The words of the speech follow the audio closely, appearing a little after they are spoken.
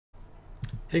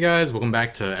Hey guys, welcome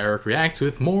back to Eric Reacts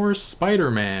with more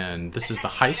Spider-Man. This is the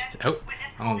heist. Oh,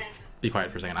 I'll be quiet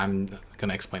for a second. I'm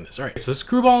gonna explain this. Alright, so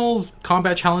Screwball's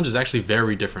Combat Challenge is actually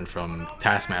very different from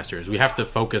Taskmaster's. We have to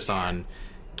focus on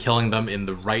killing them in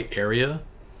the right area.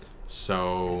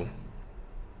 So,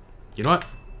 you know what?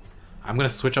 I'm gonna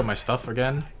switch up my stuff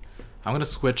again. I'm gonna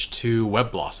switch to Web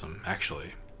Blossom,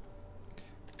 actually.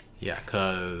 Yeah,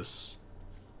 cause...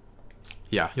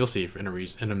 yeah, you'll see in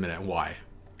a minute why.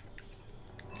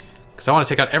 Because I want to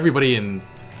take out everybody in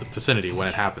the vicinity when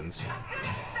it happens.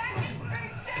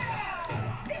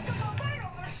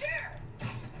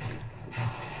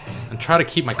 And try to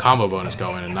keep my combo bonus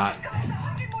going and not...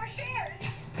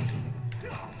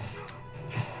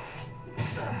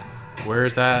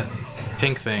 Where's that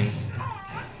pink thing?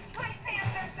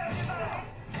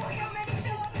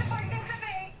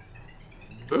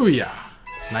 Booyah!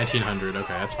 1900,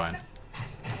 okay, that's fine.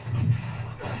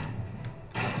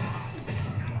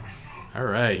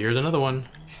 Alright, here's another one.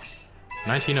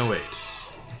 1908.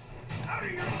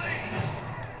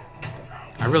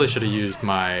 I really should have used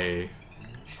my...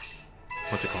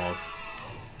 what's it called?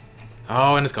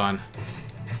 Oh, and it's gone.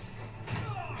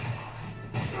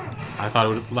 I thought it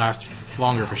would last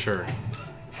longer for sure.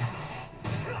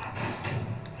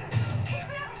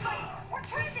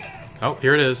 Oh,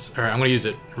 here it is. Alright, I'm gonna use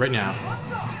it right now.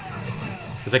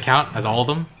 Does that count as all of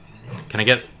them? Can I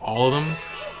get all of them?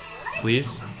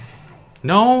 Please?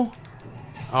 No?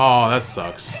 Oh, that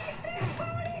sucks.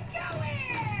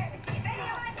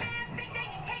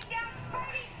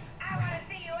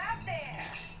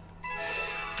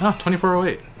 Oh,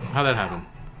 2408. How'd that happen?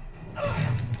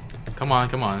 Come on,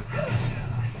 come on.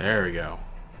 There we go.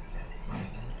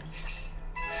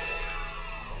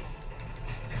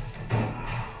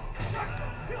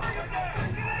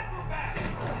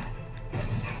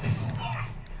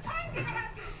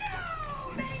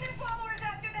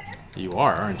 You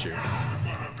are, aren't you?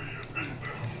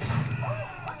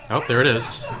 Oh, there it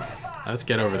is. Let's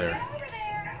get over there.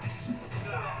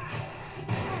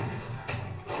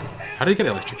 How did he get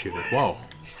electrocuted? Whoa.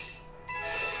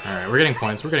 Alright, we're getting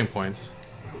points. We're getting points.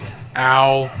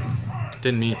 Ow.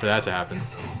 Didn't mean for that to happen.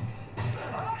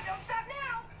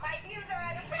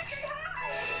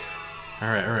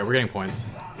 Alright, alright, we're getting points.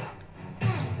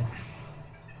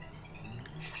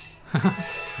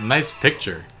 Nice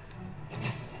picture.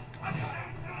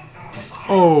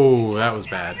 Oh, that was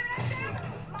bad.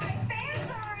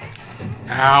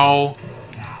 Ow.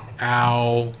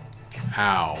 Ow.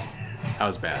 Ow. That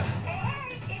was bad.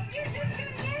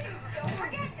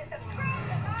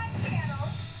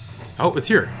 Oh, it's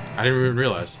here. I didn't even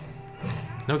realize.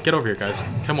 No, get over here, guys.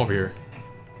 Come over here.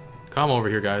 Come over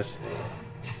here, guys.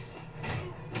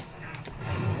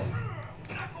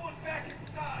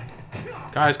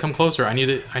 Guys, come closer. I need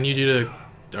you to...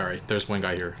 Alright, there's one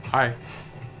guy here. Hi.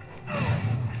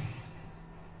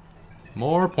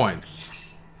 More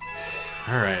points.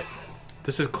 Alright.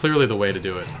 This is clearly the way to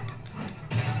do it.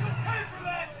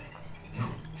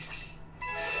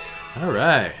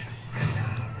 Alright.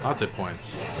 Lots of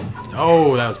points.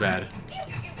 Oh, that was bad.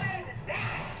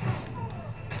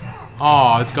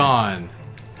 Oh, it's gone.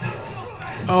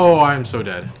 Oh, I'm so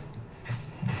dead.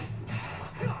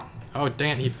 Oh,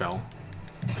 dang it, he fell.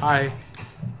 Hi.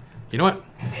 You know what?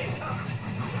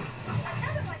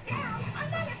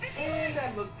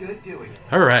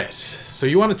 Alright, so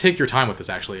you want to take your time with this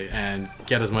actually and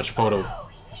get as much photo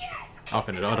off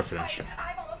in it. Auto finish.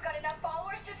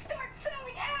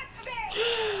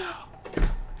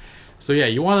 So yeah,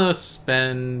 you want to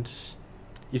spend...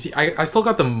 You see, I still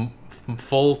got the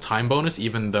full time bonus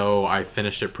even though I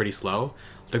finished it pretty slow.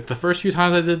 Like the first few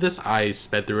times I did this, I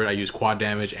sped through it. I used quad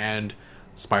damage and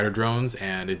spider drones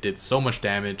and it did so much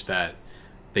damage that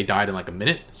they died in like a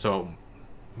minute. So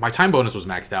my time bonus was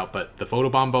maxed out, but the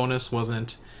photobomb bonus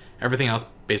wasn't. Everything else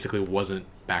basically wasn't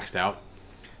maxed out.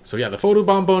 So yeah, the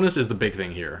photobomb bonus is the big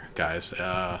thing here, guys.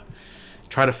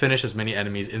 Try to finish as many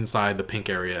enemies inside the pink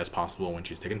area as possible when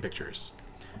she's taking pictures.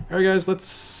 Alright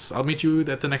guys, I'll meet you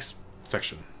at the next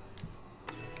section.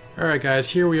 Alright guys,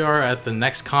 here we are at the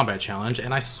next combat challenge,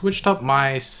 and I switched up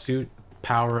my suit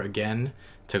power again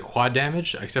to quad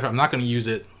damage, except I'm not going to use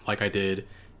it like I did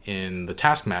in the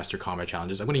Taskmaster combat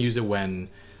challenges. I'm going to use it when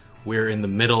we're in the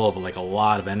middle of like a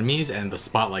lot of enemies and the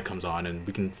spotlight comes on and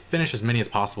we can finish as many as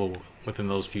possible within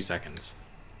those few seconds.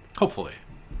 Hopefully.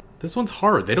 This one's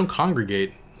hard. They don't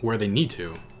congregate where they need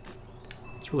to.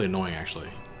 It's really annoying actually.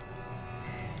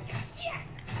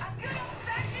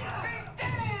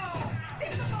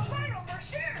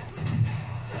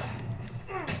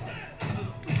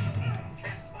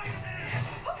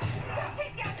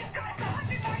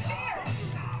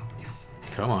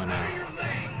 Come on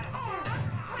now.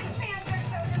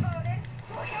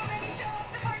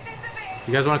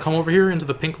 You guys want to come over here into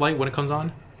the pink light when it comes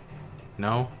on?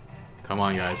 No? Come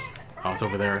on, guys. Oh, it's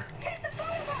over there.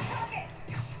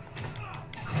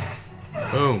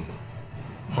 Boom.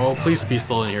 Oh, please be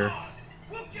still in here.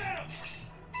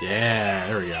 Yeah,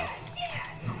 there we go.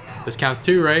 This counts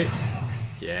too, right?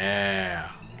 Yeah.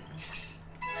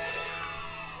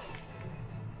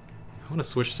 I want to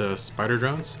switch to spider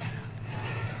drones.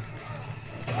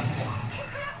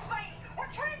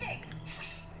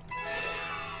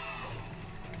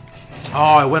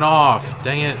 Oh, it went off.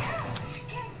 Dang it.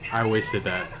 I wasted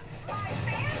that.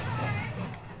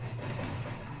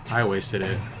 I wasted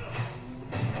it.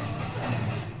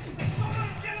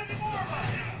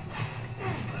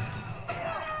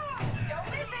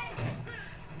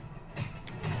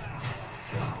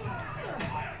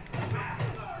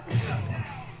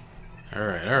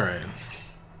 Alright, alright.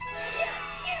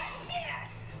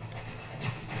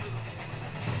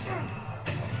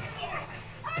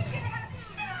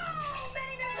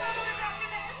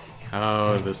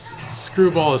 Oh, this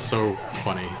screwball is so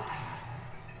funny.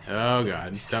 Oh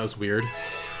god, that was weird.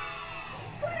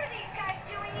 What are these guys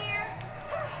doing here?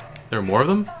 There are more of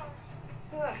them?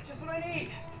 Just what I need.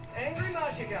 Angry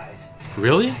Masha guys.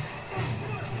 Really?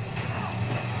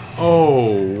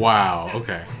 Oh, wow,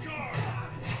 okay.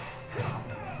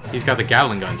 He's got the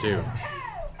Gatling gun too.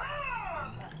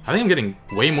 I think I'm getting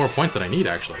way more points than I need,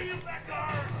 actually.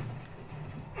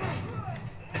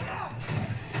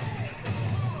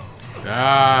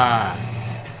 Ah!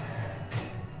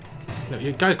 No,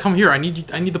 you guys, come here. I need you.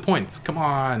 I need the points. Come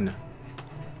on.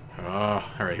 Oh,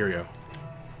 all right. Here we go.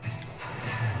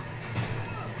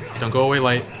 Don't go away,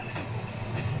 light.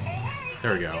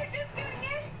 There we go.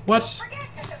 What?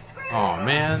 Oh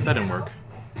man, that didn't work.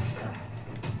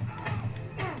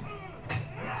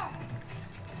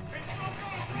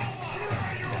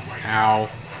 Ow.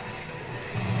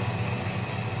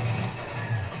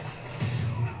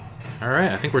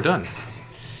 Alright, I think we're done.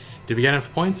 Did we get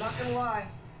enough points? Not gonna lie.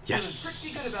 Yes.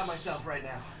 I'm pretty good about myself right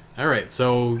now. Alright,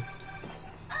 so...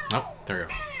 Oh, there we go.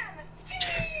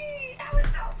 Gee, that was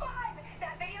so fun!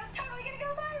 That video's totally gonna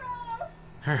go viral!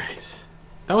 Alright.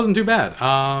 That wasn't too bad.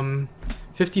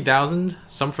 50,000,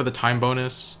 some for the time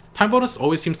bonus. Time bonus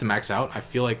always seems to max out. I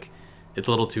feel like it's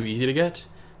a little too easy to get.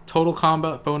 Total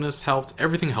combat bonus helped.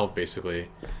 Everything helped, basically.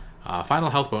 Final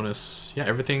health bonus. Yeah,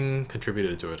 everything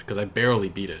contributed to it, because I barely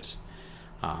beat it.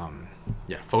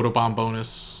 Yeah, photobomb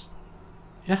bonus.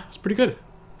 Yeah, it's pretty good.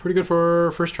 Pretty good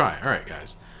for first try. Alright,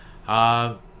 guys.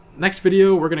 Next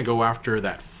video, we're going to go after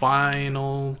that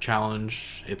final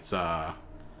challenge. It's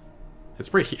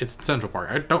Central Park.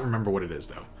 I don't remember what it is,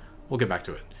 though. We'll get back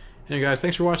to it. Anyway, guys,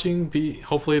 thanks for watching.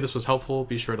 Hopefully this was helpful.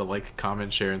 Be sure to like,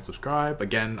 comment, share, and subscribe.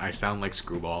 Again, I sound like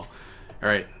Screwball.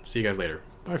 Alright, see you guys later.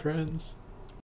 Bye, friends.